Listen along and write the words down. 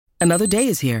Another day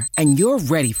is here, and you're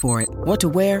ready for it. What to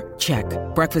wear? Check.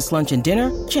 Breakfast, lunch, and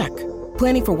dinner? Check.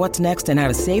 Planning for what's next and how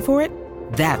to save for it?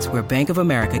 That's where Bank of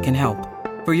America can help.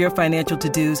 For your financial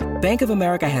to-dos, Bank of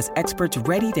America has experts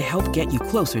ready to help get you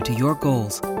closer to your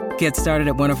goals. Get started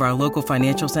at one of our local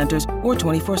financial centers or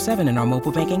 24/7 in our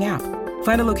mobile banking app.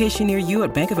 Find a location near you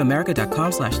at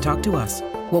bankofamerica.com/talktous.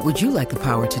 What would you like the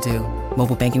power to do?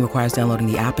 Mobile banking requires downloading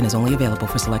the app and is only available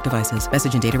for select devices.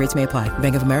 Message and data rates may apply.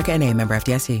 Bank of America N.A., member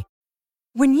FDIC.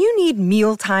 When you need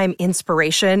mealtime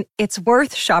inspiration, it's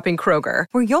worth shopping Kroger,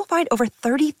 where you'll find over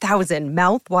 30,000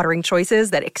 mouth-watering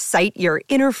choices that excite your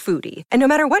inner foodie. And no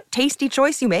matter what tasty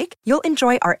choice you make, you'll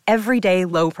enjoy our everyday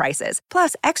low prices,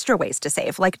 plus extra ways to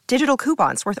save, like digital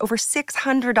coupons worth over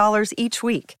 $600 each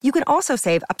week. You can also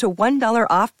save up to $1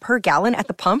 off per gallon at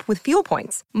the pump with fuel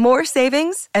points. More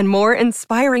savings and more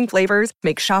inspiring flavors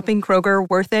make shopping Kroger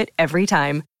worth it every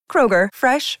time. Kroger,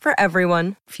 fresh for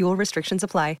everyone. Fuel restrictions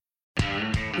apply.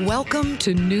 Welcome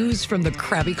to News from the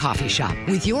Crabby Coffee Shop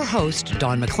with your host,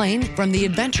 Dawn McClain, from the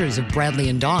adventures of Bradley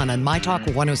and Dawn on My Talk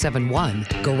 1071,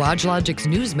 Garage Logic's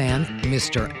newsman,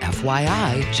 Mr.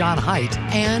 FYI, John Haidt,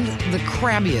 and the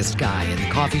crabbiest guy in the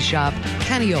coffee shop,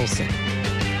 Kenny Olson.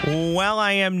 Well,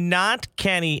 I am not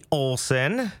Kenny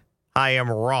Olson. I am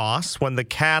Ross. When the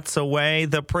cat's away,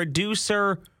 the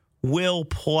producer will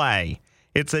play.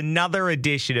 It's another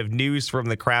edition of News from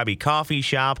the Crabby Coffee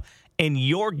Shop, and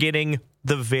you're getting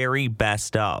the very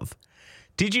best of.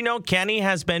 Did you know Kenny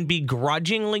has been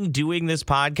begrudgingly doing this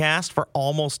podcast for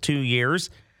almost 2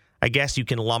 years? I guess you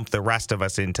can lump the rest of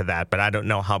us into that, but I don't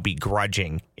know how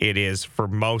begrudging it is for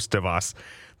most of us.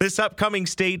 This upcoming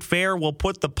state fair will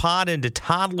put the pod into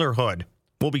toddlerhood.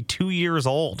 We'll be 2 years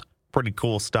old. Pretty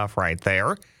cool stuff right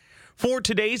there. For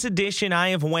today's edition, I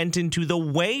have went into the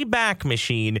Wayback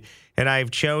Machine, and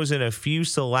I've chosen a few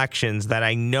selections that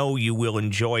I know you will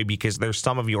enjoy because they're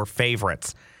some of your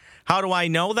favorites. How do I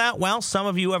know that? Well, some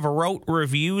of you have wrote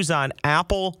reviews on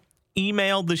Apple,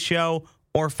 emailed the show,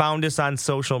 or found us on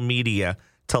social media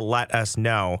to let us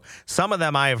know. Some of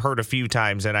them I have heard a few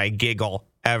times, and I giggle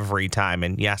every time.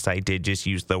 And yes, I did just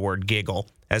use the word giggle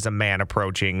as a man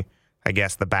approaching, I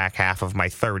guess, the back half of my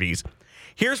 30s.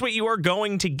 Here's what you are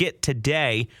going to get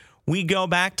today. We go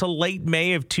back to late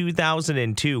May of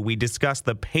 2002. We discuss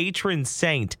the patron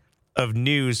saint of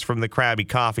News from the Crabby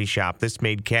Coffee Shop. This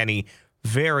made Kenny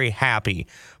very happy.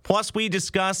 Plus, we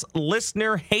discuss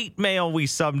listener hate mail we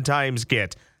sometimes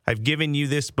get. I've given you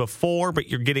this before, but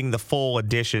you're getting the full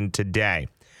edition today.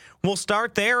 We'll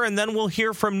start there, and then we'll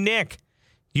hear from Nick.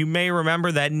 You may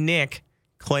remember that Nick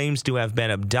claims to have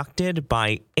been abducted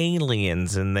by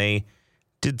aliens, and they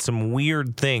did some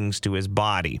weird things to his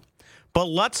body. But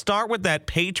let's start with that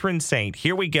patron saint.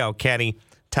 Here we go, Kenny.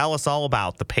 Tell us all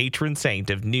about the patron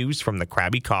saint of News from the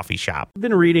Crabby Coffee Shop. I've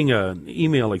been reading an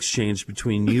email exchange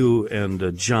between you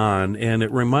and John, and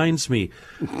it reminds me,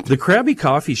 the Crabby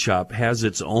Coffee Shop has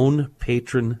its own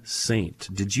patron saint.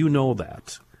 Did you know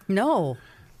that? No.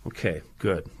 Okay,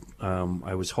 good.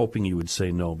 I was hoping you would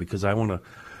say no, because I want to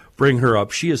bring her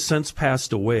up. She has since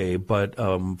passed away, but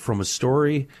from a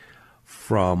story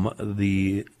from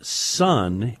the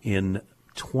Sun in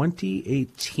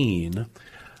 2018,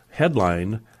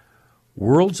 headline,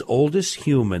 World's Oldest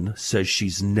Human Says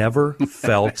She's Never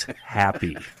Felt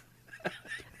Happy.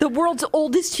 The world's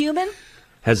oldest human?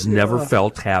 Has never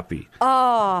felt happy.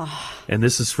 Oh. And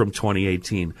this is from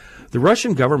 2018. The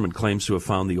Russian government claims to have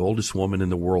found the oldest woman in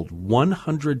the world,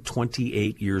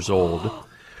 128 years old,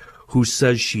 who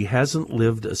says she hasn't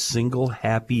lived a single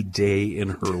happy day in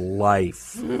her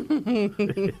life.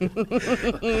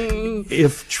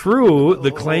 If true,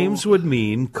 the claims would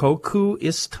mean Koku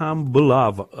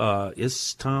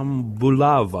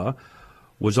Istanbulova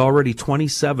was already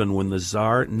 27 when the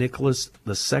Tsar Nicholas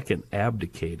II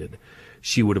abdicated.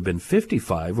 She would have been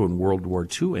 55 when World War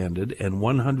II ended and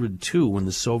 102 when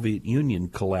the Soviet Union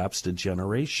collapsed a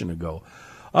generation ago.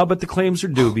 But the claims are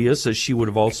dubious, as she would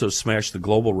have also smashed the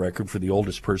global record for the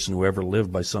oldest person who ever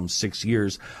lived by some 6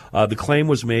 years. The claim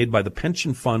was made by the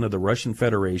pension fund of the Russian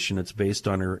Federation. It's based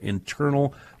on her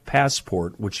internal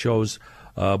passport, which shows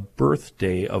a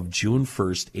birthday of June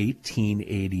 1st,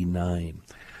 1889.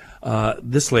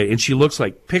 This lady, and she looks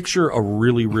like, picture a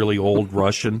really, really old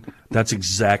Russian. That's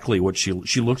exactly what she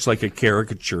looks like, a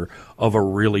caricature of a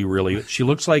really, really, she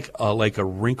looks like a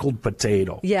wrinkled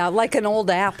potato. Yeah, like an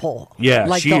old apple. Yeah.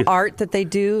 Like the art that they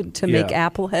do to make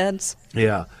apple heads.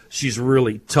 Yeah, she's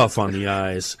really tough on the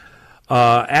eyes.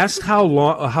 Asked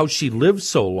how she lived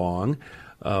so long,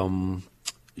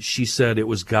 she said it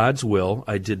was God's will.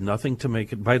 I did nothing to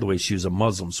make it. By the way, she was a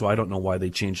Muslim, so I don't know why they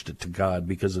changed it to God,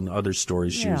 because in other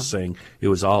stories she was saying it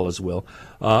was Allah's will.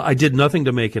 I did nothing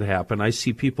to make it happen. I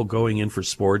see people going in for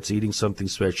sports, eating something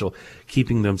special,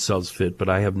 keeping themselves fit, but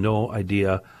I have no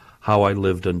idea how I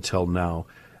lived until now.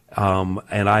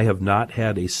 And I have not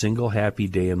had a single happy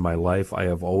day in my life. I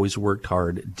have always worked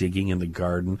hard digging in the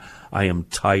garden. I am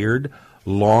tired.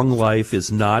 Long life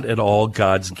is not at all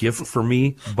God's gift for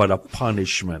me, but a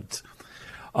punishment.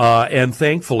 And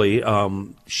thankfully,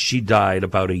 she died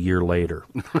about a year later.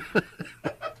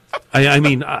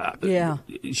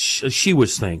 She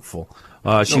was thankful.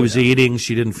 She was eating.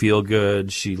 She didn't feel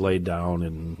good. She laid down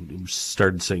and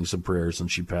started saying some prayers,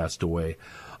 and she passed away.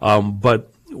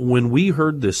 But when we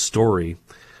heard this story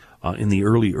in the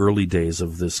early days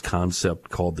of this concept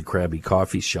called the Crabby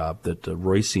Coffee Shop that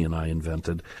Royce and I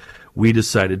invented, we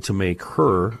decided to make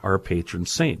her our patron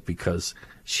saint because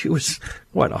she was,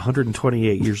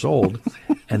 128 years old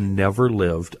and never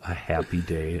lived a happy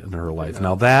day in her life.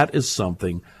 Now, that is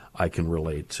something I can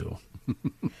relate to.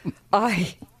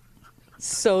 I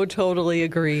so totally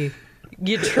agree.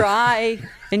 You try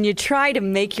to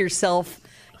make yourself,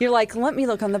 you're like, let me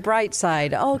look on the bright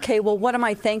side. Okay, well, what am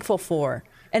I thankful for?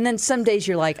 And then some days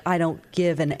you're like, I don't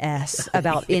give an S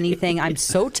about anything. I'm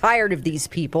so tired of these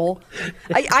people.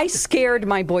 I scared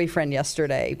my boyfriend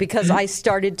yesterday because I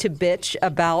started to bitch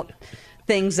about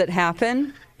things that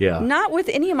happen. Yeah. Not with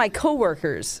any of my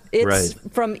coworkers. It's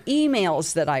from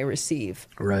emails that I receive.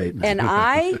 Right. And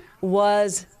I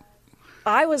was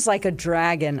like a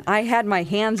dragon. I had my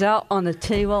hands out on the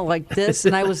table like this,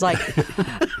 and I was like,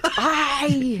 I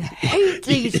hate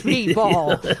these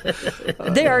people.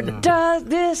 They're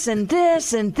this and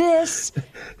this and this.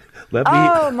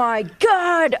 Oh, my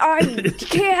God, I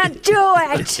can't do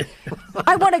it.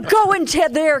 I want to go into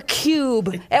their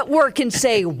cube at work and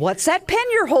say, what's that pen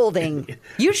you're holding?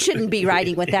 You shouldn't be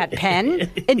writing with that pen,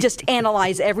 and just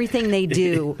analyze everything they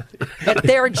do at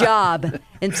their job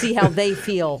and see how they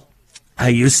feel. I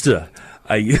used to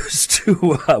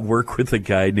work with a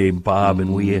guy named Bob,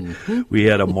 and we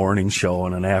had a morning show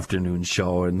and an afternoon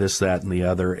show and this, that, and the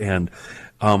other. And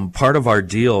part of our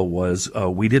deal was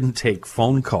we didn't take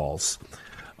phone calls,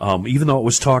 even though it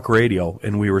was talk radio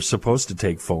and we were supposed to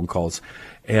take phone calls.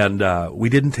 And we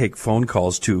didn't take phone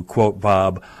calls to, quote,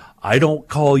 Bob, I don't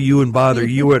call you and bother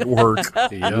you at work.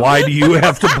 Why do you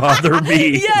have to bother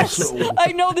me? Yes,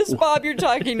 I know this Bob you're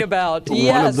talking about.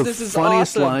 Yes, this is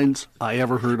funniest awesome. lines I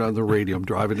ever heard on the radio. I'm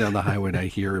driving down the highway and I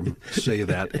hear him say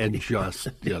that and just,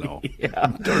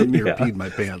 darn near peed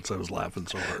my pants. I was laughing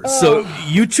so hard. So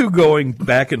you two going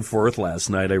back and forth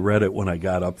last night, I read it when I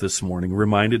got up this morning,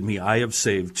 reminded me I have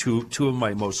saved two of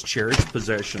my most cherished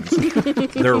possessions.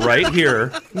 They're right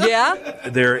here. Yeah?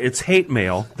 It's hate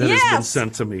mail that has been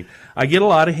sent to me. I get a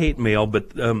lot of hate mail,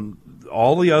 but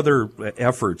all the other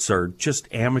efforts are just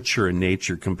amateur in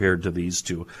nature compared to these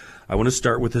two. I want to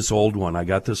start with this old one. I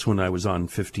got this when I was on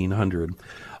 1500,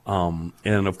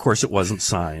 and of course it wasn't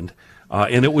signed.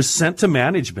 And it was sent to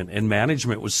management, and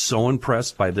management was so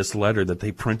impressed by this letter that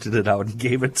they printed it out and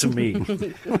gave it to me.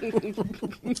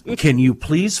 Can you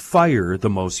please fire the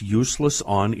most useless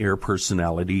on-air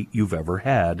personality you've ever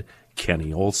had,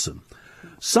 Kenny Olson?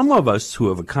 Some of us who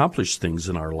have accomplished things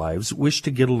in our lives wish to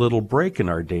get a little break in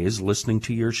our days listening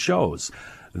to your shows.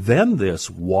 Then this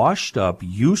washed-up,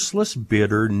 useless,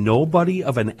 bitter, nobody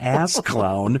of an ass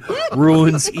clown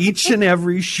ruins each and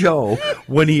every show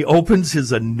when he opens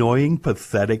his annoying,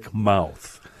 pathetic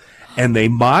mouth. And they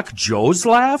mock Joe's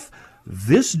laugh?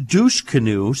 This douche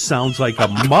canoe sounds like a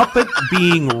Muppet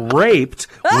being raped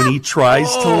when he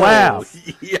tries to laugh.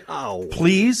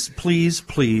 Please, please,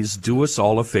 please do us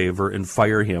all a favor and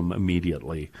fire him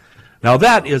immediately. Now,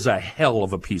 that is a hell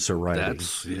of a piece of writing.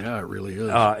 It really is.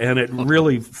 And it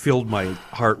really filled my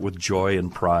heart with joy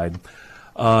and pride.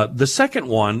 The second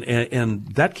one, and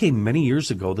that came many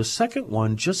years ago, the second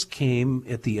one just came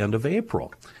at the end of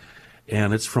April.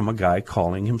 And it's from a guy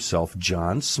calling himself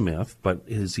John Smith, but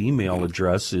his email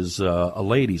address is a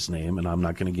lady's name, and I'm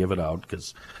not going to give it out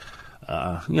because,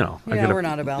 we're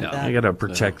not about that. I got to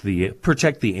protect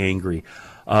the angry.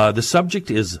 The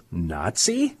subject is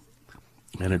Nazi,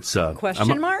 and it's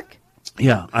question mark.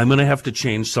 Yeah, I'm going to have to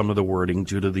change some of the wording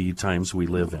due to the times we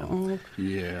live in.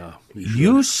 Yeah,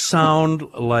 you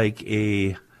sound like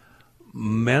a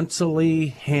mentally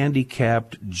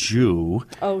handicapped Jew.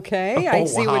 Okay, I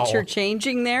see what you're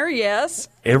changing there, yes.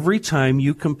 Every time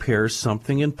you compare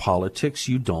something in politics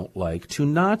you don't like to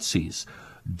Nazis.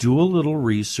 Do a little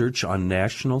research on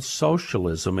National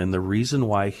Socialism and the reason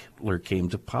why Hitler came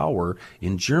to power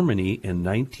in Germany in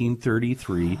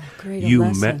 1933.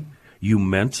 "You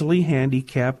mentally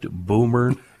handicapped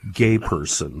boomer gay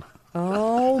person."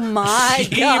 Oh my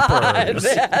God!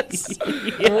 That's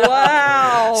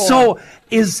wow. So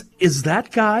is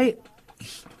that guy?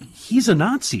 He's a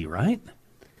Nazi, right?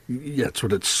 Yeah, that's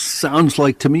what it sounds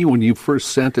like to me when you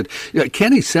first sent it. Yeah,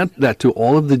 Kenny sent that to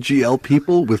all of the GL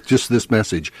people with just this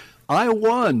message. I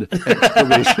won!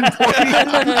 Exclamation point.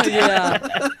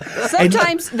 Yeah.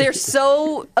 Sometimes they're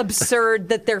so absurd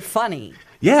that they're funny.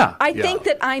 Yeah. I think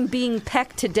that I'm being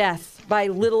pecked to death by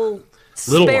little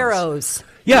Little sparrows.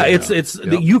 ones. Yeah, it's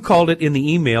you called it in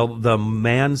the email the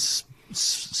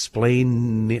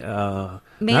mansplaining.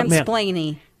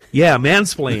 Mansplaining. Yeah,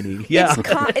 mansplaining. Yeah.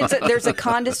 There's a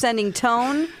condescending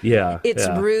tone. Yeah. It's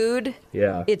rude.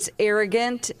 Yeah. It's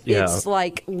arrogant. Yeah. It's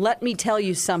like, let me tell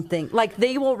you something. Like,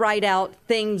 they will write out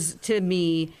things to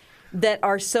me that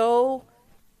are so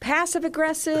passive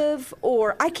aggressive,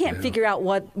 or I can't figure out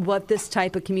what this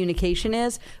type of communication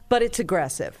is, but it's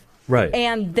aggressive. Right.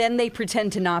 And then they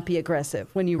pretend to not be aggressive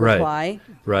when you reply.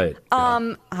 Right.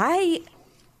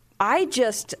 I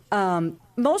just,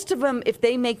 most of them, if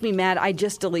they make me mad, I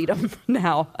just delete them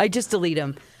now. I just delete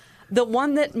them. The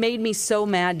one that made me so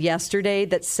mad yesterday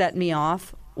that set me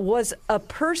off was a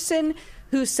person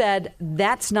who said,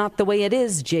 "That's not the way it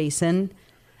is, Jason."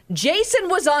 Jason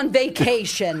was on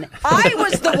vacation. I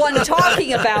was the one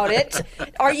talking about it.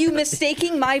 Are you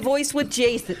mistaking my voice with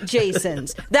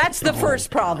Jason's? That's the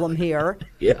first problem here.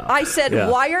 Yeah. I said,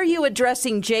 why are you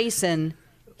addressing Jason?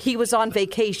 He was on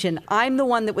vacation. I'm the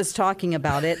one that was talking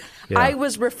about it. Yeah. I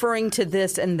was referring to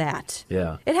this and that.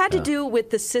 Yeah. It had to do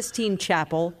with the Sistine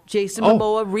Chapel. Jason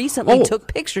Momoa recently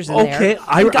took pictures in there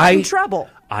and got in trouble.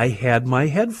 I had my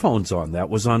headphones on. That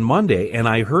was on Monday, and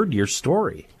I heard your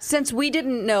story. Since we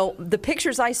didn't know, the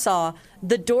pictures I saw,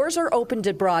 the doors are open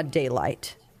to broad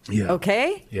daylight. Yeah.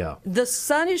 Okay? Yeah. The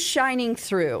sun is shining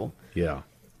through. Yeah.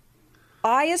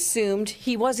 I assumed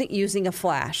he wasn't using a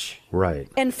flash. Right.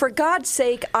 And for God's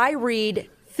sake, I read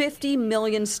 50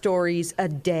 million stories a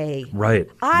day. Right.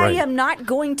 I am not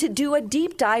going to do a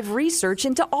deep dive research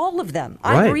into all of them.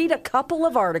 Right. I read a couple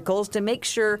of articles to make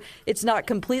sure it's not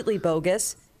completely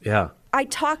bogus. Yeah. I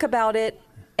talk about it,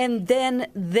 and then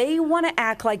they want to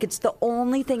act like it's the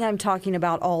only thing I'm talking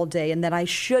about all day and that I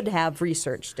should have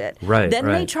researched it. Right. Then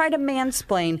they try to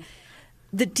mansplain.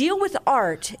 The deal with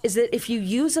art is that if you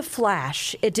use a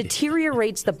flash, it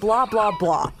deteriorates the blah, blah,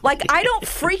 blah. Like, I don't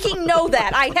freaking know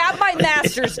that. I have my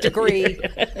master's degree.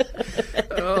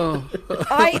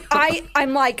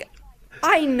 I'm like,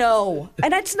 I know.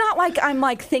 And it's not like I'm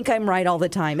like, think I'm right all the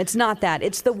time. It's not that.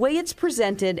 It's the way it's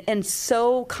presented and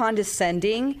so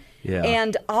condescending. Yeah.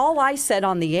 And all I said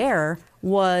on the air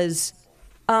was,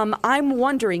 I'm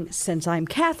wondering, since I'm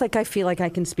Catholic, I feel like I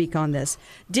can speak on this.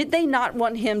 Did they not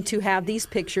want him to have these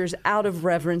pictures out of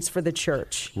reverence for the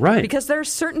church? Right. Because there are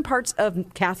certain parts of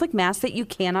Catholic Mass that you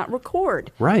cannot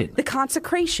record. Right. The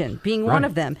consecration being one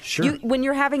of them. Sure. When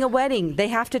you're having a wedding, they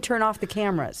have to turn off the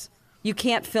cameras. You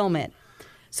can't film it.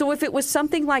 So if it was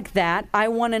something like that, I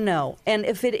want to know. And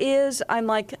if it is, I'm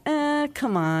like,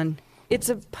 come on. It's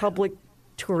a public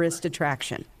tourist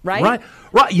attraction, right?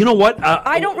 Right. You know what?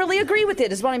 I don't really agree with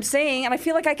it, is what I'm saying, and I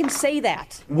feel like I can say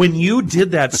that. When you did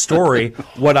that story,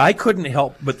 what I couldn't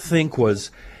help but think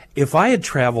was, if I had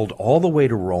traveled all the way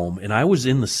to Rome and I was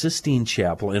in the Sistine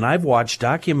Chapel and I've watched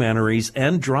documentaries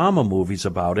and drama movies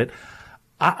about it,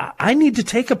 I need to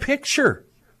take a picture.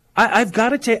 I've got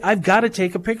to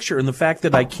take a picture, and the fact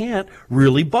that I can't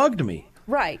really bugged me.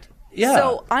 Right. Yeah.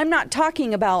 So I'm not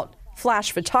talking about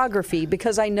flash photography,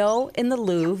 because I know in the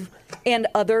Louvre and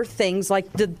other things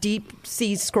like the Deep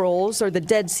Sea Scrolls or the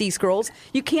Dead Sea Scrolls,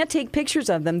 you can't take pictures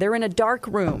of them. They're in a dark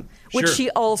room, which Sure.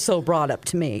 she also brought up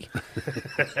to me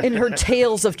in her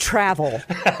tales of travel,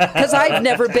 because I've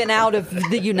never been out of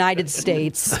the United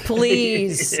States.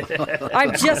 Please.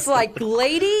 I'm just like,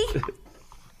 lady.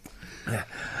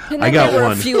 And then got there were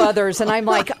one. a few others, and I'm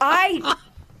like, I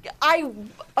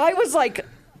was like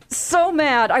so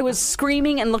mad. I was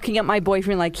screaming and looking at my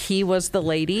boyfriend like he was the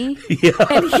lady. Yeah.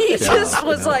 And he just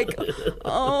was like,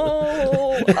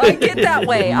 oh, I get that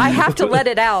way. I have to let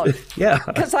it out. Yeah.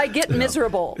 Because I get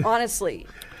miserable, honestly.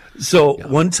 So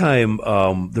one time,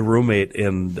 the roommate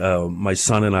and my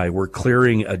son and I were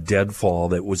clearing a deadfall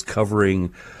that was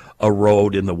covering a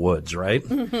road in the woods, right?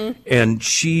 Mm-hmm.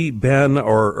 And Ben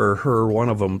or her, one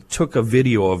of them, took a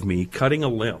video of me cutting a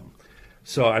limb.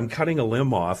 So I'm cutting a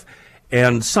limb off,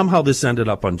 and somehow this ended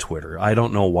up on Twitter. I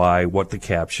don't know why, what the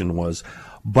caption was,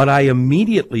 but I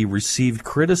immediately received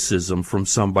criticism from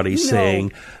somebody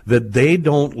saying that they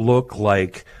don't look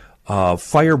like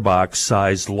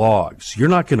firebox-sized logs. You're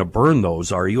not going to burn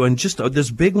those, are you? And just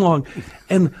this big long,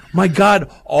 and my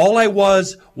God, all I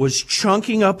was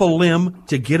chunking up a limb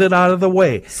to get it out of the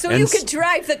way. So you could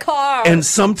drive the car. And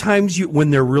sometimes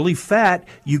when they're really fat,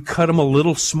 you cut them a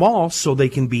little small so they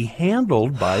can be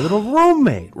handled by a little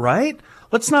roommate, right?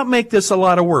 Let's not make this a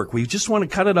lot of work. We just want to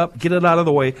cut it up, get it out of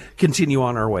the way, continue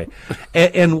on our way.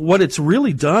 And what it's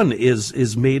really done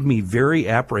is made me very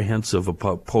apprehensive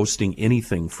about posting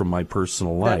anything from my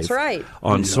personal life. That's right.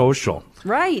 On social.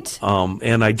 Right.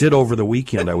 And I did over the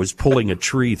weekend. I was pulling a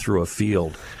tree through a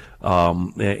field.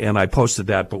 And I posted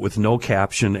that, but with no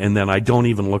caption, and then I don't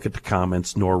even look at the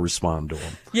comments nor respond to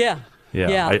them. Yeah.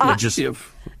 Yeah. I just...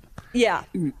 Yeah.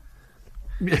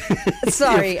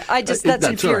 Sorry, that's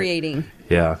infuriating. Right.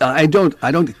 Yeah, I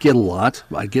don't get a lot.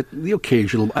 I get the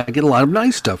occasional. I get a lot of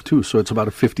nice stuff too. So it's about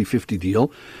a 50-50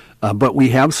 deal. But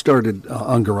we have started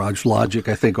on Garage Logic.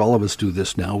 I think all of us do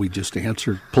this now. We just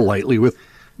answer politely with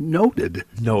noted.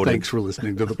 Thanks for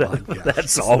listening to the podcast.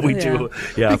 That's all we do.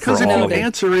 Yeah, because if you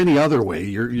answer any other way,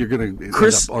 you're going to end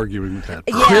up arguing with that.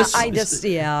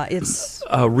 Yeah, it's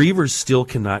Reavers still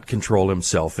cannot control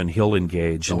himself, and he'll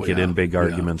engage and get in big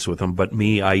arguments with him. But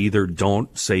me, I either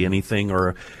don't say anything,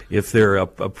 or if they're a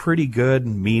pretty good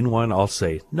mean one, I'll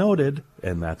say noted,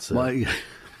 and that's it.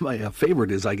 My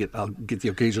favorite is I'll get the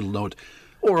occasional note.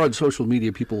 Or on social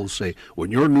media, people will say,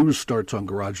 when your news starts on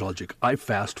Garage Logic, I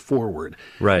fast forward.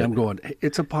 Right. And I'm going,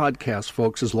 it's a podcast,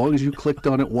 folks. As long as you clicked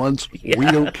on it once, we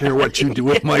don't care what you do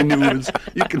with my news.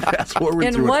 You can fast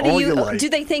forward through it all you like. Do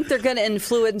they think they're going to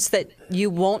influence that you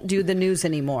won't do the news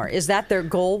anymore? Is that their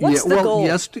goal? What's the goal?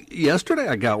 Yesterday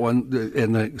I got one,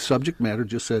 and the subject matter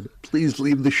just said, please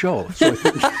leave the show. So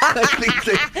I think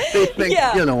they think, they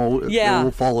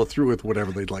will follow through with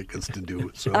whatever they'd like us to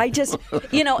do. So. I just,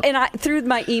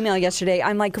 through my email yesterday,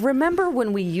 I'm like, remember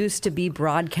when we used to be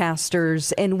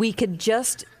broadcasters and we could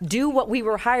just do what we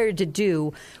were hired to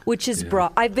do, which is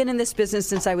I've been in this business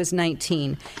since I was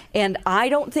 19, and I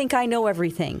don't think I know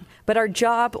everything, but our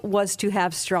job was to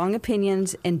have strong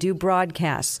opinions and do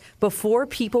broadcasts. Before,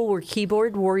 people were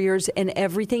keyboard warriors, and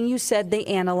everything you said they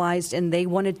analyzed, and they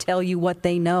want to tell you what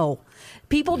they know.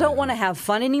 People don't want to have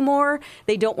fun anymore.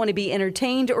 They don't want to be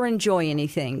entertained or enjoy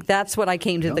anything. That's what I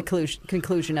came to the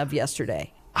conclusion of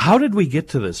yesterday. How did we get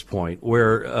to this point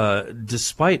where,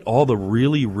 despite all the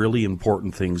really, really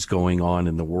important things going on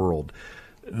in the world,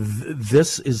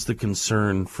 this is the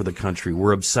concern for the country?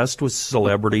 We're obsessed with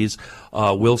celebrities.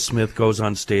 Will Smith goes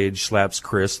on stage, slaps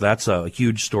Chris. That's a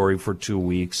huge story for 2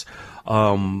 weeks.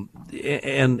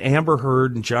 And Amber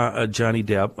Heard and Johnny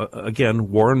Depp,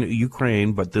 again, war in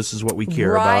Ukraine, but this is what we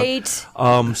care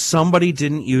about. Somebody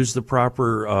didn't use the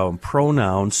proper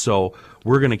pronouns, so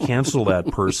we're going to cancel that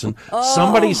person.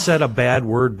 Somebody said a bad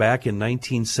word back in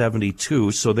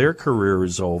 1972, so their career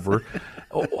is over.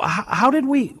 How did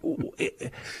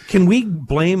can we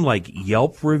blame like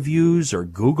Yelp reviews or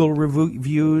Google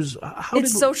reviews?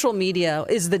 Social media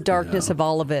is the darkness of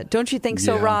all of it. Don't you think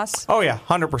so, Ross? Oh, yeah,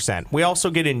 100%. We also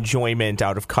get enjoyment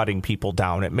out of cutting people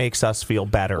down. It makes us feel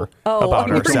better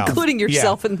about ourselves. You're including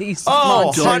yourself in these.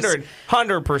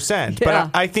 100%. Yeah. But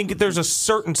I think there's a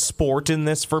certain sport in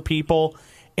this for people.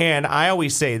 And I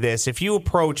always say this, if you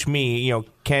approach me,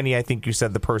 Kenny, I think you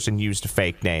said the person used a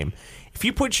fake name. If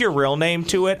you put your real name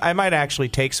to it, I might actually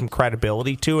take some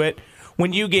credibility to it.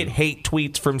 When you get hate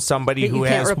tweets from somebody who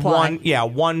has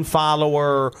one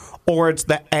follower, or it's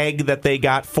the egg that they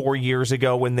got 4 years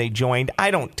ago when they joined, I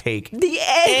don't take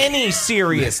any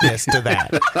seriousness to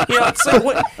that.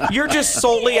 You're just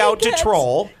solely out to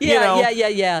troll.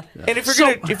 Yeah. And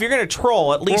if you're gonna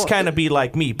troll, at least kind of be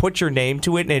like me. Put your name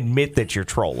to it and admit that you're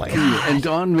trolling. And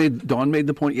Dawn made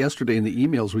the point yesterday in the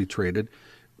emails we traded.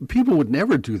 People would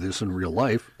never do this in real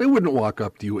life. They wouldn't walk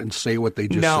up to you and say what they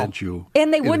just sent you.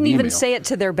 And they wouldn't even say it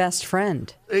to their best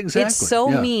friend. Exactly. It's so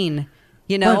mean.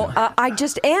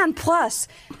 And plus,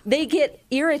 they get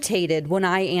irritated when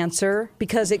I answer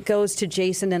because it goes to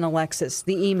Jason and Alexis.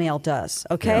 The email does,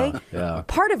 okay? Yeah.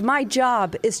 Part of my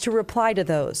job is to reply to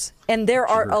those, and there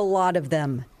are a lot of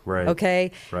them,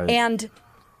 okay? Right. And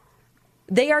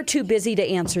they are too busy to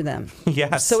answer them.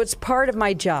 Yes. So it's part of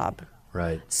my job.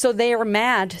 Right. So they are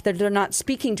mad that they're not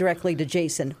speaking directly to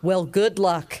Jason. Well, good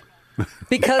luck.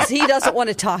 Because he doesn't want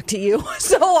to talk to you,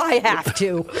 so I have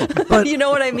to. But you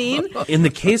know what I mean? In the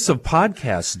case of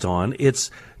podcasts, Dawn, it's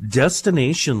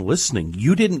destination listening.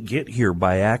 You didn't get here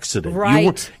by accident.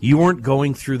 Right. You weren't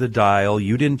going through the dial.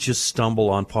 You didn't just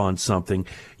stumble upon something.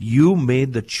 You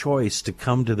made the choice to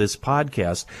come to this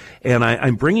podcast. And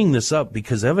I'm bringing this up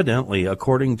because evidently,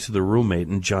 according to the roommate,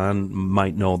 and John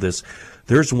might know this,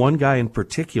 There's one guy in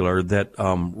particular that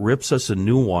rips us a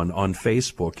new one on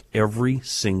Facebook every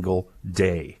single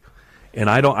day. And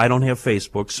I don't have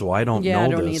Facebook, so I don't know this. Yeah, I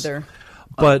don't either.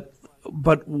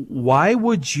 But why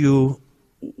would you,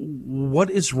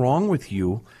 what is wrong with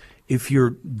you if you're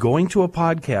going to a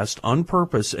podcast on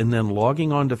purpose and then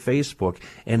logging onto Facebook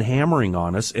and hammering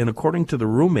on us? And according to the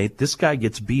roommate, this guy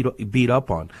gets beat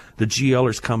up on. The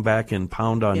GLers come back and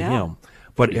pound on him.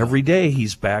 But every day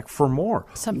he's back for more.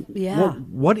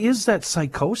 What is that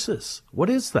psychosis? What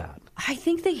is that? I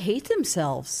think they hate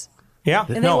themselves. Yeah.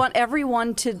 And they want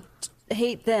everyone to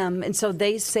hate them, and so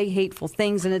they say hateful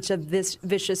things, and it's a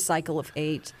vicious cycle of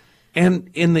hate. And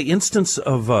in the instance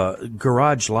of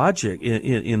Garage Logic,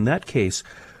 in that case,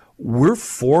 we're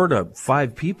 4 to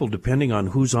 5 people, depending on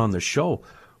who's on the show,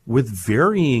 with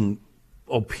varying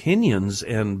opinions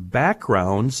and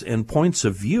backgrounds and points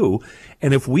of view.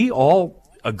 And if we all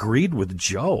agreed with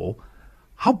Joe,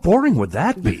 how boring would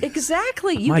that be?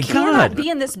 Exactly. You cannot be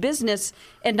in this business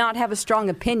and not have a strong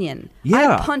opinion.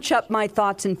 Yeah. I punch up my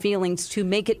thoughts and feelings to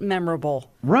make it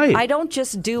memorable. Right. I don't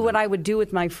just do what I would do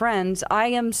with my friends. I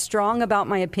am strong about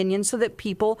my opinion so that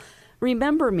people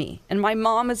remember me. And my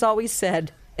mom has always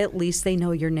said, at least they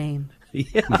know your name.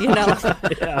 Yeah. You know,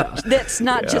 that's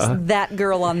not just that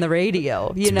girl on the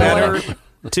radio. You know, better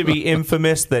to be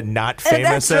infamous than not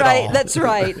famous at all. That's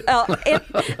right. And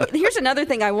here's another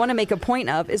thing I want to make a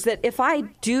point of is that if I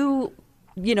do,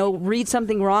 read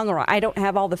something wrong or I don't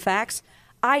have all the facts,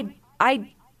 I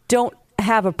don't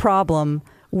have a problem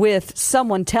with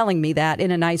someone telling me that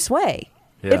in a nice way.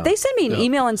 Yeah. If they send me an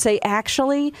email and say,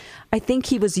 actually, I think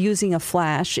he was using a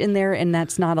flash in there and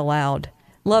that's not allowed.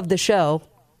 Love the show.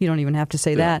 You don't even have to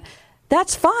say that.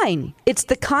 That's fine. It's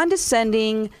the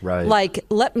condescending, like,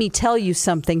 let me tell you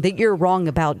something that you're wrong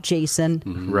about, Jason.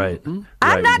 Mm-hmm. Right.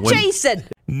 I'm not Jason.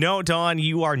 No, Dawn,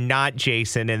 you are not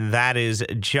Jason, and that is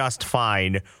just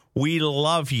fine. We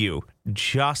love you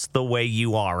just the way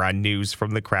you are on News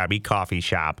from the Crabby Coffee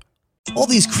Shop. All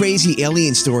these crazy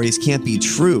alien stories can't be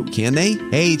true, can they?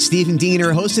 Hey, it's Stephen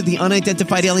Diener, host of the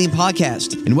Unidentified Alien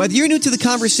Podcast. And whether you're new to the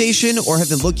conversation or have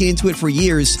been looking into it for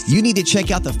years, you need to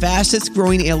check out the fastest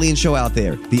growing alien show out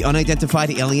there, the Unidentified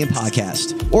Alien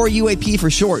Podcast, or UAP for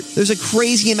short. There's a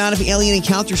crazy amount of alien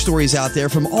encounter stories out there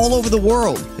from all over the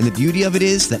world. And the beauty of it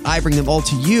is that I bring them all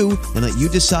to you and let you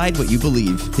decide what you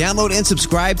believe. Download and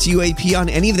subscribe to UAP on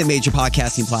any of the major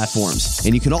podcasting platforms.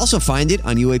 And you can also find it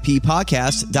on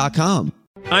UAPpodcast.com.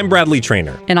 I'm Bradley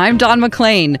Trainer. And I'm Don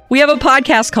McClain. We have a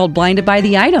podcast called Blinded by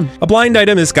the Item. A blind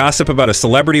item is gossip about a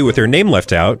celebrity with their name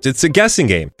left out. It's a guessing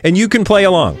game, and you can play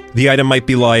along. The item might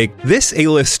be like, this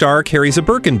A-list star carries a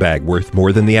Birkin bag worth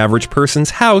more than the average person's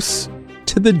house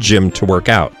to the gym to work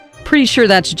out. Pretty sure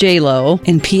that's J-Lo.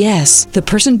 And P.S. the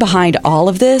person behind all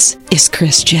of this is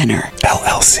Kris Jenner,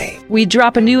 LLC. We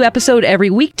drop a new episode every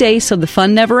weekday so the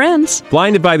fun never ends.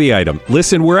 Blinded by the Item.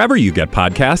 Listen wherever you get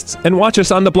podcasts and watch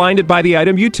us on the Blinded by the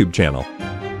Item YouTube channel.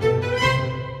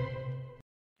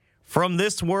 From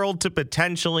this world to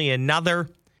potentially another,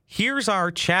 here's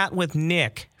our chat with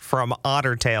Nick from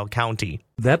Otter Tail County.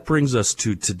 That brings us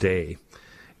to today.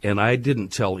 And I didn't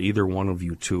tell either one of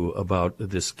you two about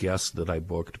this guest that I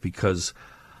booked because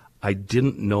I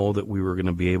didn't know that we were going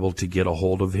to be able to get a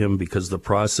hold of him because the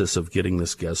process of getting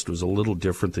this guest was a little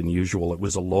different than usual. It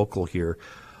was a local here,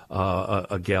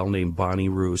 a gal named Bonnie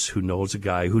Roos who knows a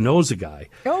guy who knows a guy.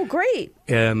 Oh, great.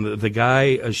 And the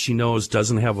guy she knows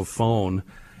doesn't have a phone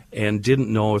and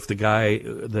didn't know if the guy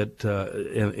that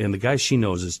and the guy she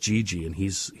knows is Gigi, and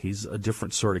he's a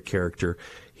different sort of character.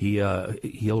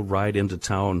 He'll ride into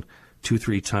town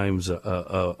 2-3 times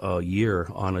a year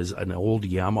on an old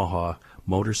Yamaha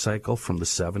motorcycle from the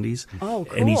 70s. Oh,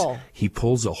 cool. And he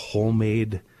pulls a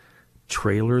homemade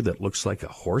trailer that looks like a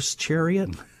horse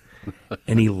chariot,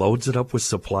 and he loads it up with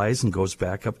supplies and goes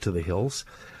back up to the hills.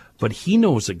 But he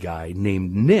knows a guy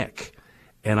named Nick,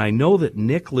 and I know that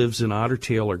Nick lives in Otter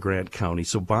Tail or Grant County.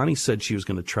 So Bonnie said she was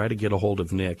going to try to get a hold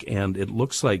of Nick, and it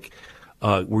looks like,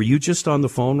 were you just on the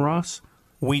phone, Ross?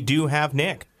 We do have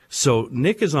Nick. So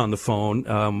Nick is on the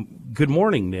phone. Good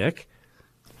morning, Nick.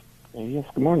 Yes,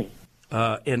 good morning.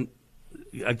 And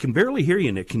I can barely hear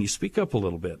you, Nick. Can you speak up a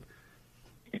little bit?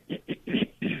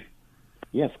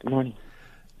 Yes, good morning.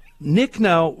 Nick,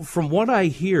 now, from what I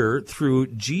hear through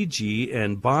Gigi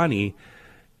and Bonnie,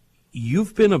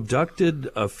 you've been abducted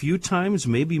a few times,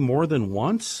 maybe more than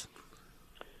once?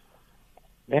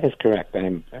 That is correct.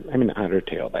 I'm in Otter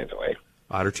Tail, by the way.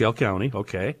 Otter Tail County,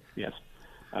 okay. Yes.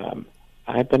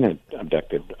 I've been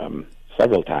abducted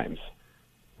several times.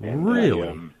 And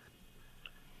really?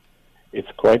 It's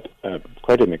quite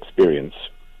an experience.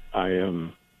 I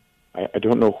I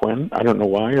don't know when, I don't know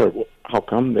why, or how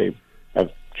come they have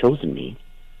chosen me.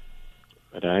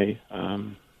 But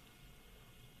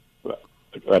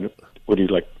would you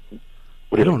like?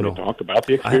 Would you like to talk about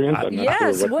the experience? I'm not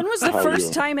yes. sure When was the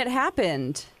first time it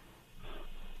happened?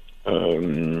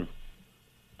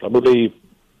 Probably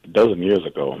a dozen years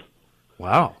ago.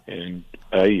 Wow. And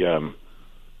it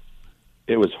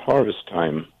was harvest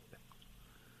time.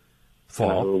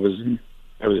 Fall.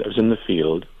 I was in the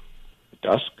field,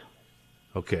 dusk.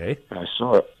 Okay. And I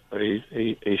saw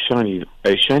a shiny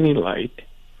light,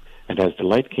 and as the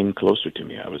light came closer to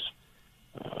me, I was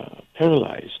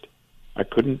paralyzed. I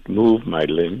couldn't move my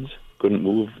limbs, couldn't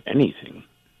move anything.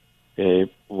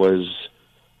 It was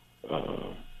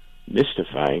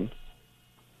mystifying.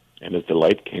 And as the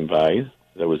light came by,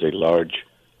 there was a large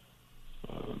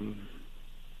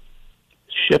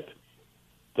ship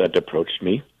that approached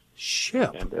me.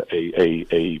 Ship? And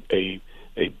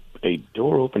a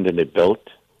door opened in a belt,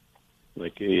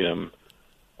 like a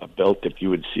belt if you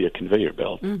would see a conveyor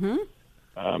belt,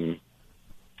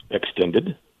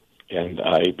 extended, and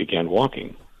I began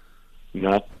walking.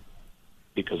 Not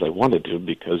because I wanted to,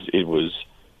 because it was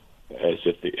as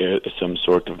if some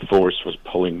sort of force was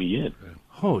pulling me in.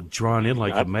 Oh, drawn in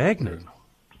like a magnet.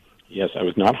 Yes, I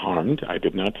was not harmed. I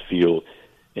did not feel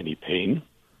any pain.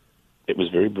 It was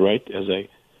very bright as I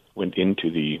went into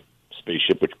the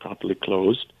spaceship, which promptly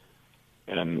closed,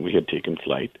 and we had taken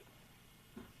flight.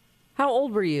 How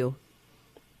old were you?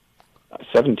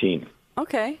 17.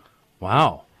 Okay.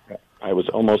 Wow. I was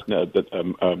almost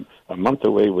a month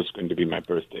away was going to be my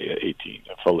birthday at 18,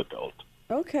 a full adult.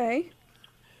 Okay.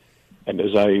 And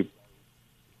as I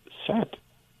sat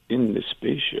in the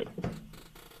spaceship,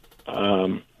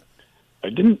 I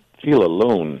didn't feel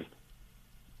alone.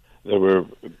 There were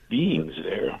beings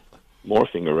there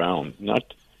morphing around,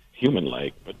 not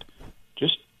human-like, but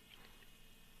just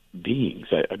beings.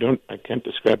 I can't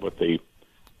describe what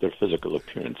their physical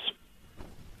appearance.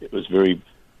 It was very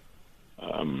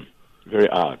odd,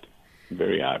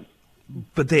 very odd.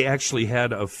 But they actually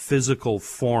had a physical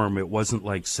form. It wasn't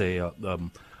like, say, a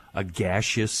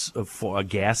gaseous, a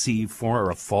gassy form, or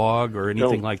a fog, or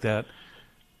anything like that.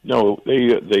 No,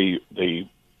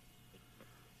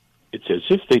 it's as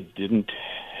if they didn't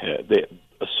have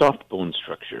a soft bone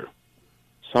structure,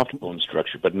 but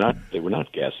they were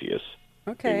not gaseous.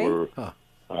 Okay.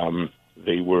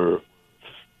 They were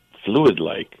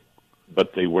fluid-like,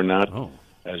 but they were not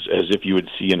as if you would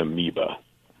see an amoeba.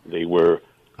 They were.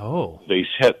 Oh. They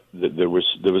had there was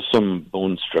some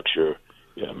bone structure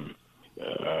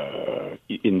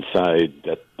inside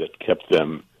that kept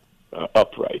them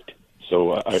upright.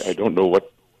 So I don't know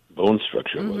what bone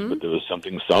structure was, but there was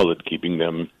something solid keeping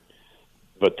them.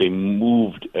 But they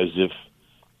moved as if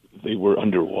they were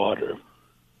underwater.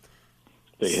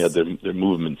 They had their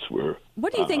movements were.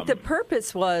 What do you think the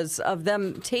purpose was of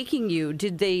them taking you?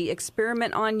 Did they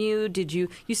experiment on you? Did you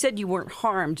said you weren't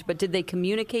harmed, but did they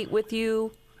communicate with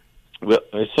you? Well,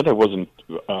 I said I wasn't.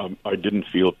 I didn't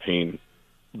feel pain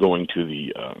going to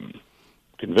the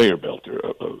conveyor belt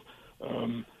or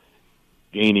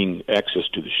gaining access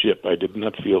to the ship. I did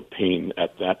not feel pain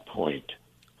at that point.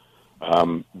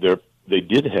 They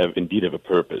did indeed have a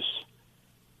purpose.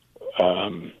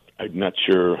 I'm not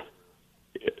sure.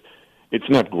 It's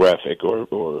not graphic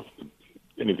or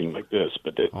anything like this,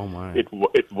 but it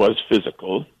was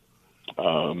physical.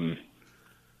 I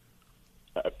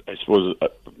suppose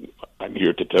I'm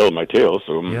here to tell my tale.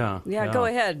 So yeah. Go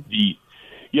ahead.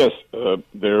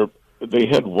 They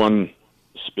had one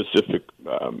specific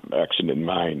action in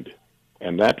mind,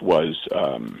 and that was,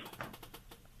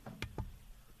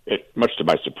 much to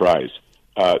my surprise,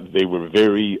 they were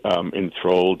very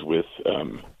enthralled with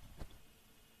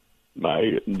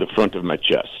the front of my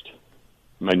chest,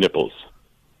 my nipples.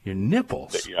 Your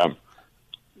nipples?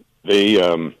 They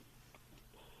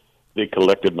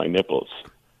collected my nipples.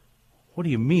 What do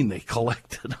you mean they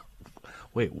collected?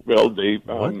 Wait. Well, they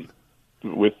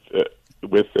with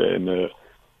an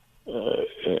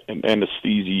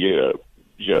anesthesia.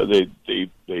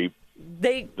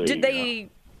 Did they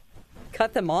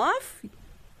cut them off?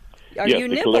 Are yes, you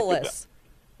nippleless?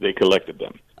 They collected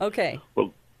them. Okay.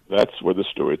 Well, that's where the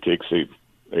story takes a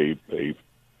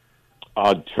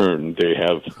odd turn. They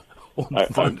have. I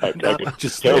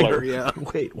just tell there, yeah.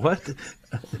 Wait, what?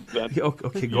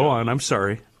 Okay, go on. I'm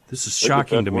sorry. This is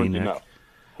shocking to me, Nick.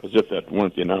 As if that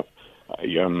weren't enough.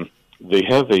 They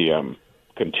have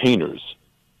containers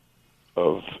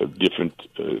of different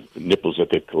nipples that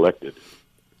they've collected.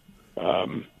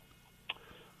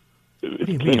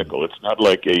 It's clinical. Mean? It's not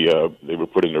like they were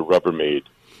putting a Rubbermaid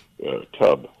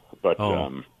tub, but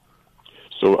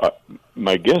so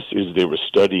My guess is they were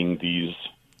studying these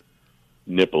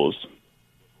nipples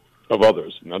of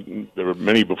others. There were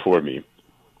many before me.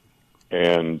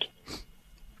 And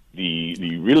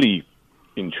the really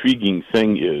intriguing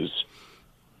thing is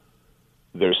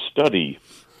their study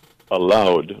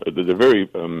allowed, they're very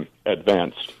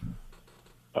advanced,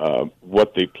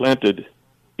 what they planted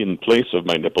in place of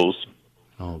my nipples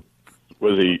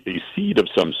was a seed of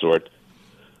some sort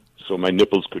so my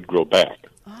nipples could grow back.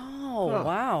 Oh,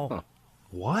 wow.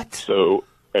 What? So,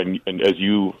 and as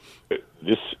you,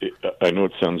 I know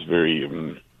it sounds very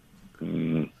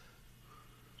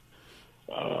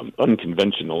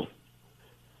unconventional,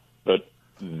 but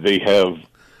they have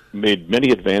made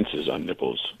many advances on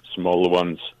nipples, smaller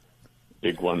ones,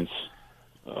 big ones,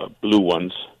 blue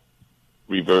ones,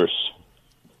 reverse,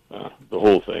 the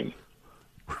whole thing.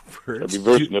 A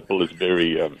reverse nipple is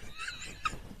very,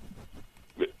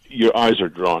 your eyes are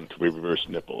drawn to a reverse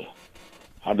nipple.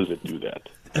 How does it do that?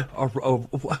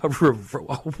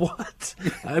 What?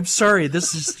 I'm sorry.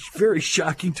 This is very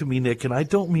shocking to me, Nick, and I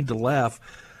don't mean to laugh.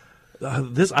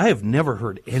 I have never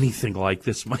heard anything like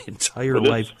this my entire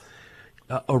life.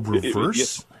 A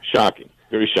reverse? Shocking.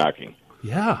 Very shocking.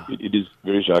 Yeah. It is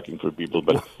very shocking for people,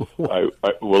 but I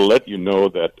will let you know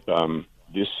that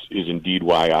this is indeed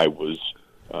why I was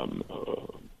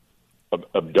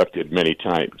abducted many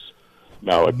times.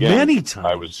 Now, again, many times.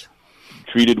 I was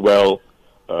treated well.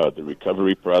 The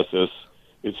recovery process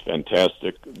is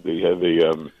fantastic. They have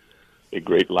a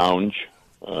great lounge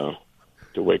to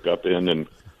wake up in and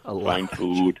fine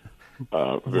food,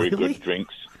 very Really? good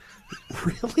drinks.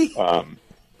 Really?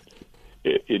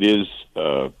 It is.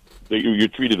 You're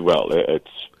treated well.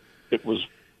 It was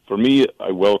for me.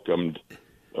 I welcomed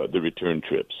the return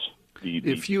trips.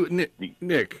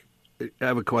 Nick, I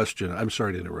have a question. I'm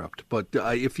sorry to interrupt, but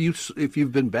if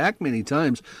you've been back many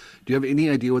times, do you have any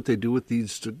idea what they do with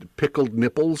these pickled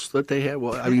nipples that they have?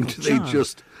 Well, I mean, do they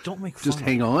just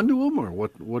hang on to them, or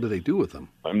what do they do with them?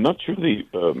 I'm not sure they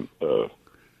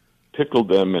pickled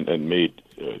them and made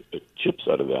chips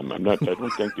out of them. I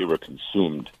don't think they were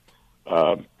consumed,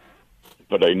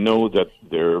 but I know that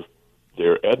their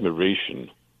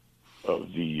admiration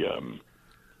of the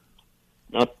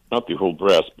not the whole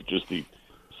breast, but just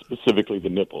specifically the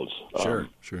nipples.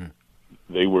 Sure.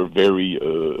 They were very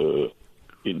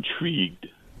intrigued,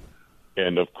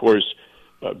 and of course,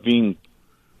 being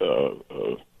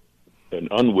an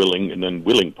unwilling and then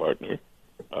willing partner,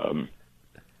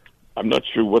 I'm not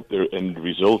sure what their end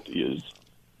result is,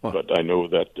 but I know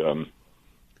that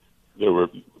there were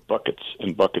buckets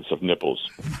and buckets of nipples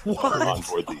on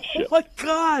board the ship.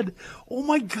 Oh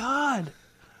my God!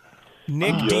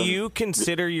 Nick, do you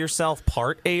consider yourself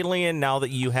part alien now that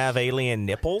you have alien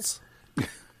nipples?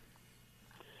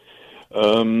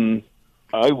 I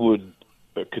would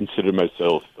consider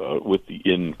myself with the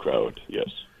in crowd, yes,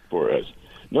 for as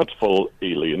not full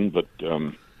alien, but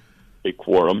a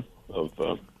quorum of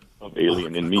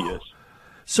alien in me, yes.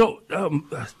 So,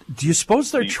 do you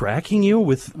suppose they're tracking you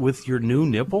with your new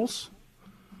nipples?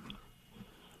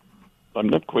 I'm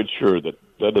not quite sure that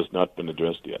has not been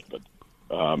addressed yet, but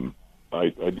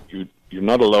you're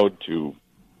not allowed to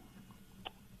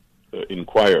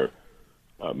inquire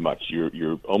much.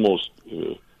 You're almost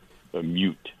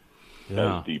mute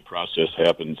as the process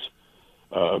happens.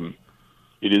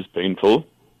 It is painful.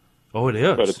 Oh, it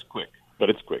is. But it's quick. Oh. But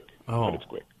it's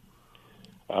quick.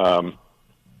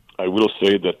 I will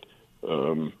say that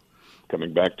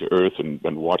coming back to Earth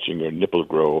and watching a nipple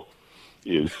grow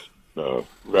is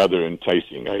rather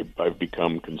enticing. I've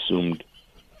become consumed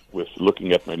with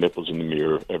looking at my nipples in the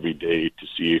mirror every day to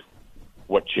see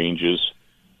what changes.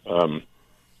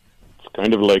 It's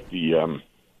kind of like the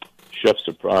chef's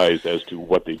surprise as to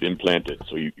what they've implanted.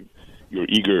 So you're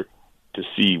eager to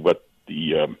see what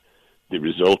the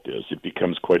result is. It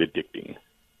becomes quite addicting.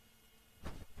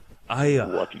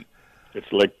 Watching.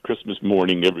 It's like Christmas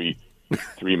morning every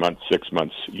 3 months, 6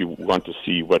 months. You want to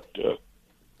see what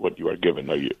you are given.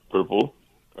 Are you purple?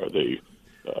 Are they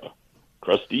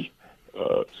crusty?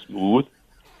 Smooth?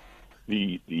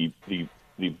 The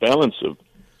balance of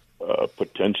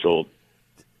potential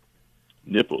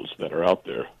nipples that are out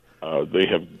there, they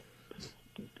have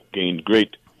gained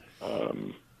great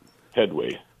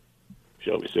headway,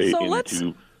 shall we say,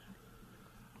 into.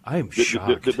 I am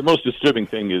shocked. The most disturbing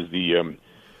thing is the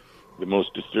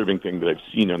most disturbing thing that I've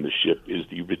seen on the ship is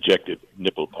the rejected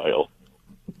nipple pile.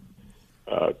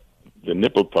 The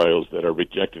nipple piles that are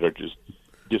rejected are just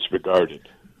disregarded,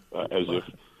 as if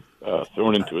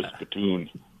thrown into a spittoon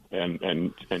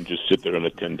and just sit there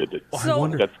unattended.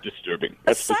 That's disturbing.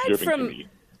 That's disturbing to me.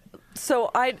 So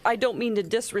I don't mean to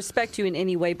disrespect you in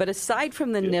any way, but aside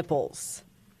from the nipples,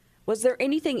 Was there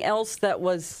anything else that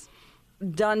was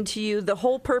done to you? The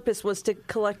whole purpose was to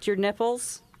collect your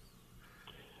nipples?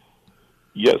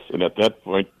 Yes, and at that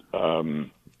point,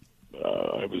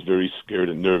 I was very scared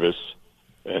and nervous,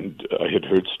 and I had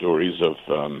heard stories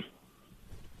of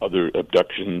other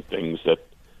abduction things that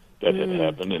had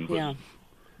happened, and was,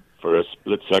 for a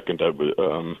split second, I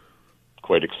was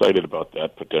quite excited about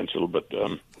that potential, but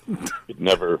it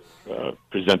never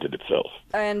presented itself.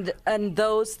 And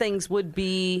those things would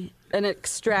be an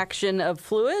extraction of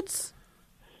fluids?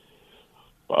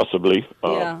 Possibly.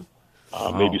 Yeah.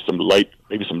 Maybe some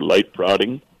light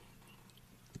prodding.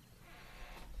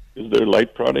 Is there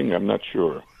light prodding? I'm not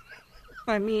sure.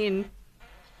 I mean,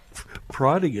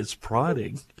 prodding is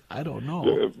prodding. I don't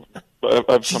know. I've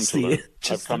come to learn.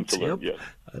 I've come to learn. Yes.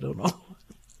 I don't know.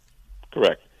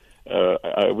 Correct.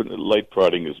 Light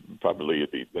prodding is probably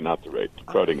not the right.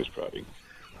 Prodding is prodding.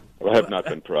 I have not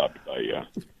been prodded by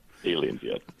aliens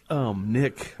yet.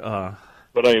 Nick.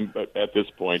 But I am at this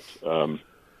point.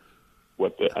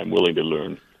 I'm willing to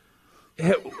learn.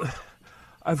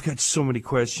 I've got so many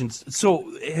questions. So,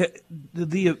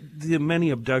 the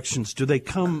many abductions, do they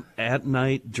come at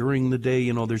night, during the day?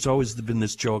 You know, there's always been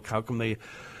this joke. How come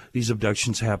these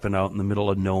abductions happen out in the middle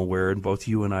of nowhere? And both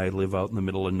you and I live out in the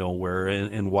middle of nowhere.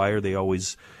 And why are they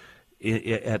always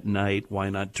at night? Why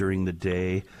not during the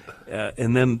day?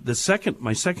 And then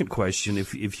my second question,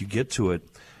 if you get to it,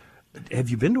 have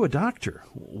you been to a doctor?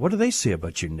 What do they say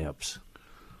about your nips?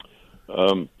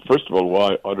 First of all,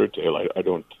 why Ottertail?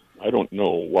 I don't know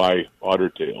why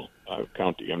Ottertail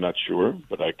County. I'm not sure,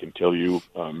 but I can tell you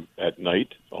at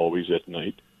night, always at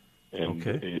night, and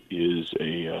it is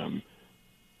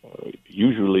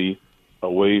usually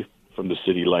away from the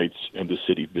city lights and the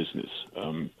city business.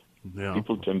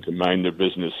 People tend to mind their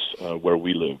business where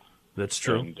we live. That's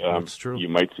true. And, that's true. You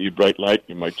might see a bright light.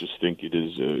 You might just think it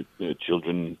is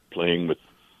children playing with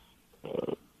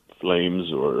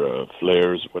flames or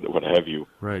flares, what have you.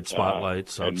 Right,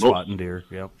 spotlights, spotting deer,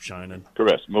 shining.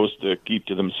 Correct. Most keep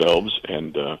to themselves,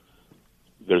 and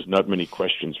there's not many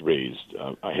questions raised.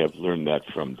 I have learned that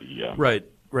from the... Right.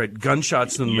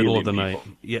 Gunshots in the middle of the night.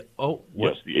 Yeah. Oh,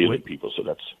 what? Yes, the alien people, so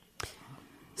that's...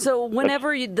 So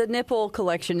whenever the nipple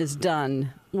collection is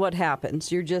done, what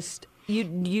happens? You're just...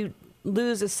 You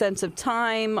lose a sense of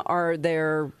time? Are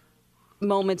there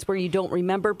moments where you don't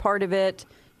remember part of it?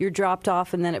 You're dropped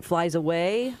off and then it flies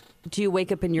away? Do you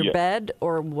wake up in your bed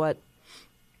or what?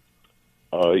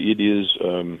 It is,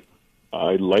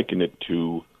 I liken it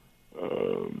to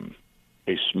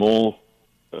a small,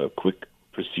 quick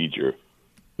procedure.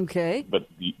 Okay. But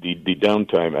the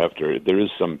downtime after, there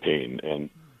is some pain, and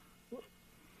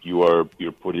you're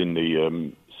put in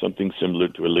the something similar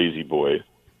to a lazy boy,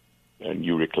 and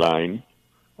you recline,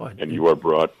 and you are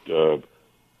brought...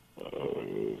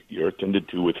 you're attended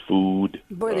to with food.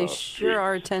 Boy, they sure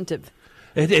are attentive.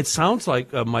 It sounds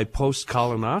like my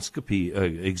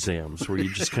post-colonoscopy exams, where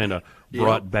you just kind of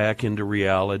brought back into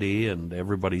reality, and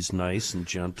everybody's nice and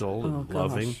gentle and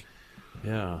loving.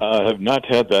 Yeah, I have not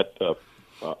had that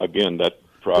that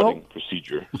prodding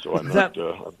procedure, so I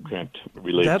can't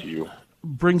relate to you.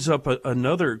 Brings up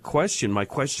another question. My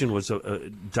question was,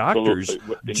 doctors.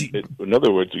 So, in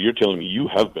other words, you're telling me you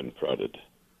have been prodded.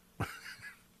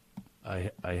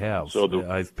 I have. So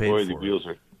I've paid for the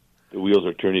wheels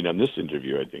are turning on this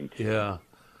interview, I think. Yeah.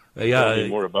 Tell me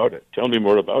more about it. Tell me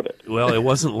more about it. Well, it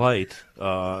wasn't light,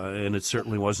 and it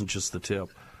certainly wasn't just the tip.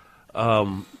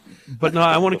 But no,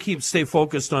 I want to stay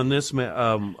focused on this,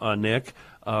 Nick.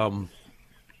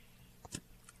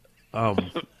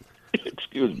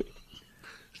 Excuse me.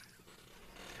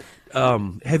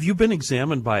 Have you been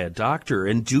examined by a doctor,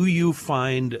 and do you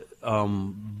find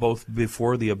both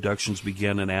before the abductions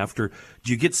begin and after,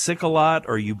 do you get sick a lot?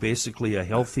 Or are you basically a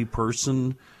healthy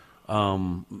person?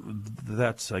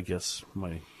 That's, I guess,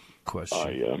 my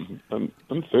question. I'm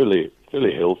fairly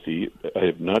healthy. I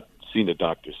have not seen a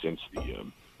doctor since the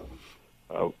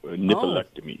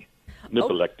nippelectomy.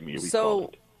 Nippelectomy, we call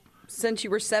it. Since you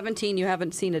were 17, you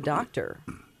haven't seen a doctor.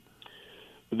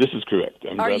 This is correct.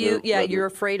 You're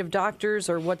afraid of doctors,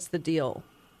 or what's the deal?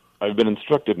 I've been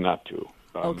instructed not to.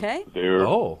 Okay. Their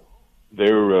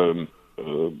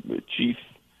chief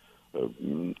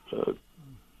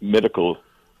medical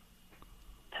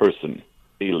person,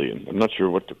 alien. I'm not sure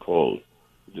what to call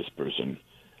this person.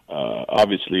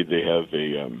 Obviously, they have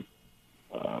a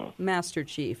Master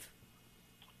Chief.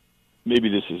 Maybe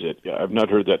this is it. Yeah, I've not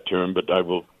heard that term, but I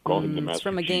will call him the Master Chief. It's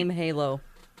from a game, Halo.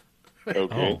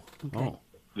 Okay. Okay.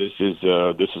 This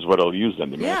is what I'll use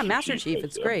then. The Master Chief.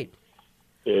 It's great.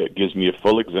 It gives me a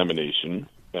full examination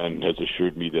and has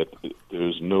assured me that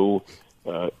there's no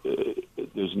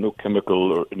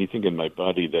chemical or anything in my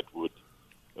body that would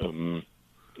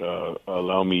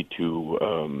allow me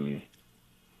to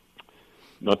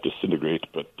not disintegrate,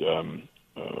 but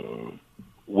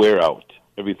wear out.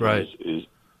 Everything Right. is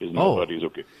in my body is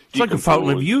okay. It's like a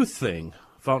fountain of youth thing.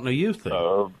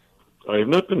 I have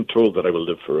not been told that I will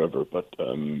live forever, but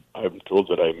I'm told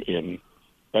that I'm in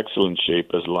excellent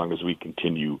shape as long as we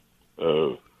continue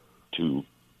to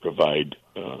provide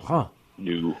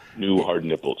new hard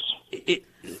nipples.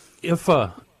 If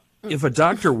a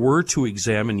doctor were to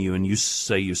examine you and you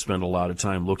say you spend a lot of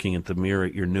time looking at the mirror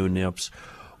at your new nips,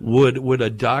 would a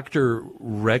doctor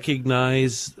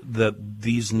recognize that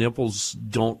these nipples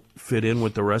don't fit in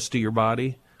with the rest of your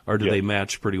body? Or do they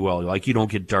match pretty well? Like you don't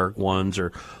get dark ones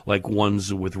or like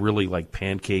ones with really like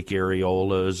pancake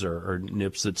areolas or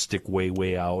nips that stick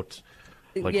way out?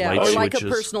 Like light or switches? like a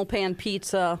personal pan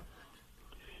pizza.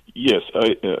 Yes,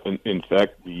 in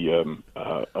fact,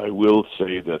 I will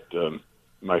say that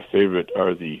my favorite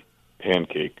are the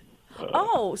pancake.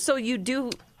 So you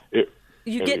do...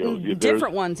 You get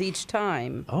different ones each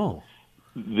time. Oh.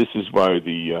 This is why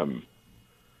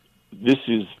this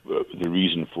is the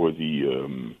reason for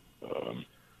the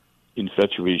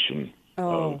infatuation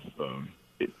of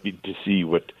to see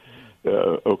what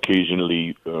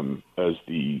occasionally as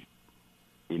the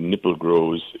nipple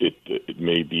grows, it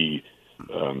may be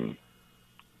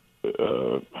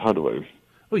how do I?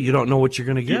 Well, you don't know what you're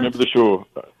going to get. Do you remember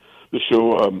the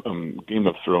show Game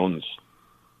of Thrones?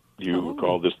 You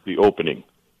recall this the opening?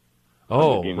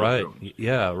 Oh, right.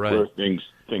 Yeah, right. Where things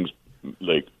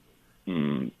like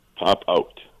pop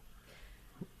out.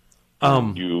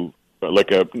 You like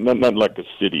a not like a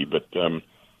city, but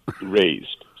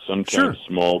raised. Sometimes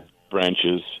small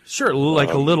branches. Sure,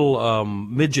 like a little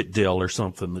midget dill or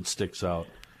something that sticks out.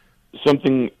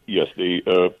 Something, yes, they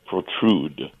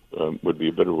protrude would be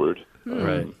a better word.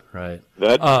 Right.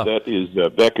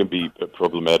 That can be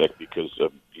problematic because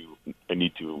I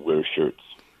need to wear shirts.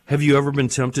 Have you ever been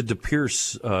tempted to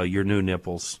pierce your new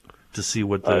nipples to see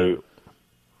what the?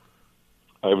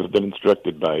 I have been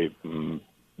instructed by the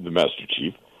Master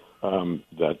Chief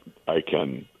that I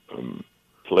can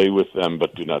play with them,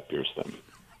 but do not pierce them.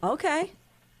 Okay.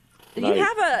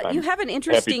 You have an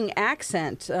interesting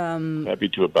accent. Happy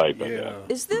to abide by that.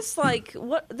 Is this like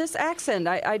what this accent?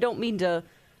 I don't mean to,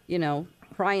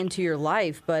 pry into your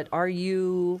life, but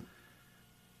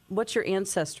what's your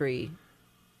ancestry?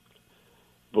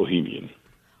 Bohemian.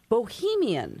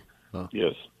 Bohemian.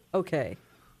 Yes. Okay.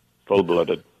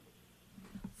 Full-blooded.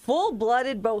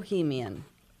 Full-blooded Bohemian.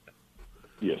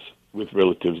 Yes, with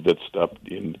relatives that stopped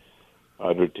in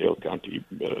Otter Tail County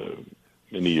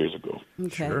many years ago.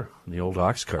 Okay. Sure, the old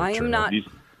ox cart.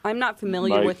 I'm not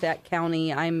familiar with that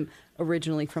county. I'm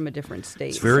originally from a different state.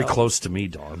 It's very close to me,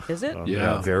 Dawn. Is it?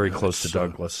 Yeah, very close to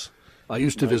Douglas. I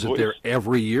used to visit there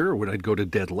every year when I'd go to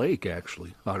Dead Lake,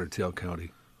 actually, Otter Tail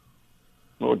County.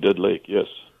 Oh, Dead Lake, yes.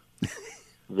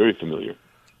 Very familiar.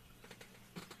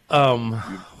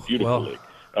 Beautiful lake.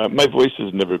 My voice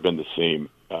has never been the same.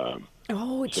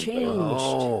 It changed.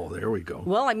 Oh, there we go.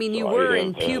 Well, I mean, you were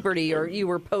in puberty or you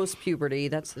were post-puberty.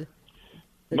 That's the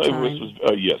my time. voice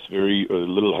was, yes, very a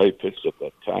little high-pitched at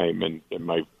that time, and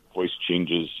my voice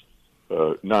changes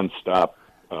nonstop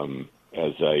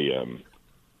as I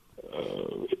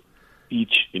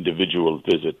each individual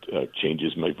visit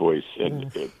changes my voice,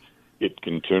 and it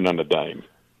can turn on a dime.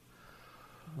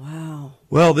 Wow.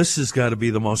 Well, this has got to be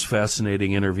the most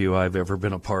fascinating interview I've ever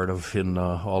been a part of in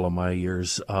all of my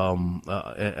years,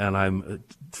 and I'm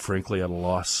frankly at a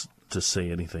loss to say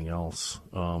anything else.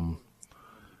 Interviews,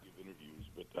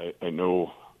 but I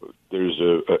know there's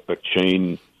a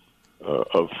chain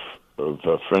of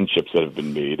friendships that have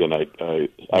been made, and I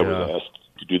was asked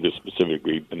to do this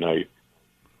specifically,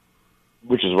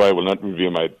 which is why I will not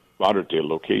reveal my Otter Tail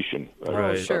location.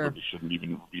 Right. I probably shouldn't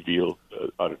even reveal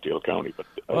Otter Tail County. But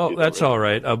that's all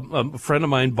right. A friend of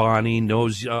mine, Bonnie,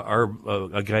 knows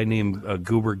a guy named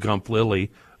Goober Gump Lilly,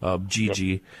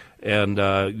 Gigi, and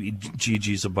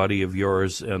Gigi's a buddy of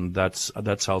yours, and that's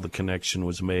how the connection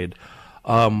was made.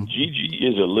 Gigi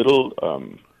is a little.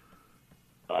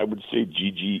 I would say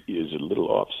Gigi is a little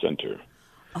off center.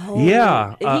 Oh,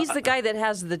 yeah, he's the guy that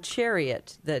has the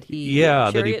chariot that he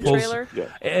pulls. trailer. Yeah.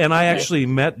 And I actually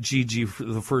met Gigi for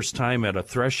the first time at a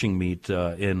threshing meet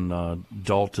in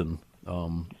Dalton.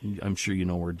 I'm sure you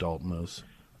know where Dalton is.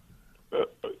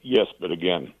 Yes, but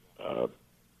again,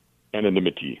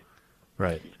 anonymity.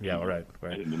 Right. Yeah. Right.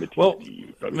 Anonymity. Well,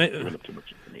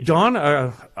 Dawn,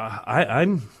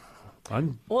 I'm.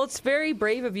 Well, it's very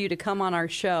brave of you to come on our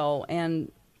show,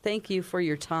 and thank you for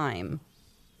your time.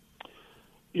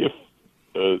 If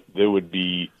there would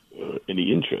be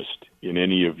any interest in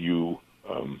any of you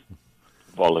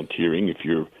volunteering if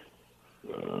you're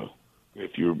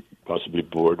possibly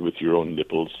bored with your own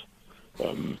nipples.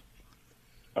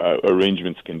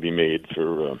 Arrangements can be made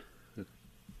for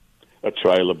a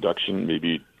trial abduction,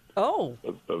 maybe a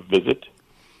visit.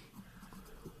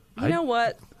 You know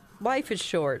what? Life is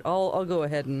short. I'll go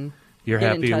ahead and You're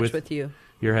get happy in touch with you.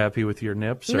 You're happy with your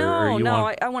nips?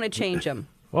 No, I want to change them.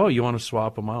 Oh, you want to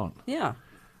swap them out? Yeah.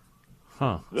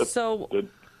 Huh.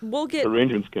 We'll get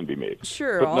arrangements can be made.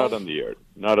 Sure, but not on the air.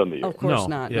 Not on the air. Of course No,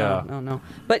 not. yeah. No.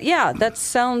 But yeah, that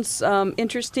sounds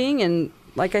interesting. And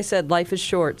like I said, life is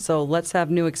short, so let's have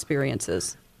new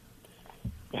experiences.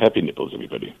 Happy nipples,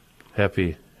 everybody.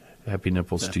 Happy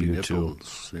nipples to you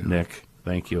nipples, too, yeah. Nick.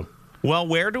 Thank you. Well,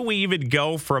 where do we even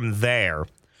go from there?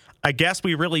 I guess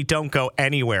we really don't go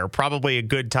anywhere. Probably a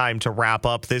good time to wrap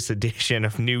up this edition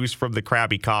of News from the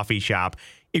Crabby Coffee Shop.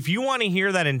 If you want to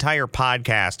hear that entire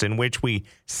podcast in which we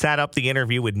set up the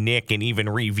interview with Nick and even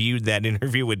reviewed that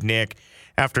interview with Nick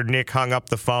after Nick hung up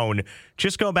the phone,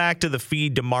 just go back to the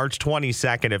feed to March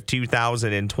 22nd of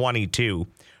 2022,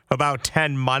 about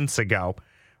 10 months ago.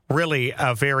 Really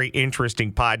a very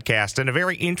interesting podcast and a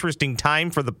very interesting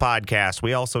time for the podcast.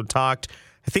 We also talked,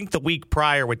 I think, the week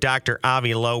prior with Dr.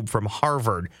 Avi Loeb from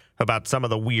Harvard about some of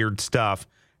the weird stuff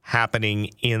happening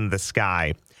in the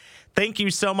sky. Thank you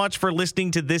so much for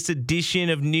listening to this edition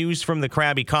of News from the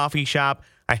Crabby Coffee Shop.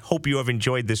 I hope you have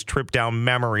enjoyed this trip down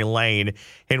memory lane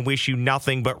and wish you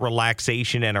nothing but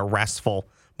relaxation and a restful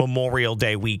Memorial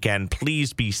Day weekend.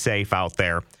 Please be safe out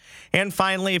there. And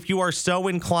finally, if you are so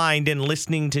inclined in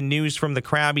listening to News from the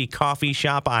Crabby Coffee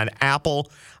Shop on Apple,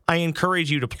 I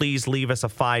encourage you to please leave us a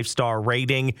 5-star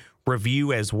rating,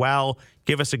 review as well.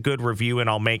 Give us a good review, and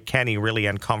I'll make Kenny really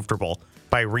uncomfortable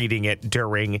by reading it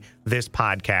during this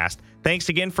podcast. Thanks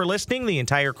again for listening. The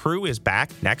entire crew is back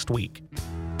next week.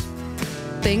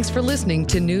 Thanks for listening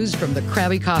to News from the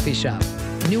Crabby Coffee Shop.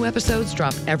 New episodes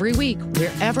drop every week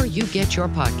wherever you get your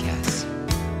podcasts.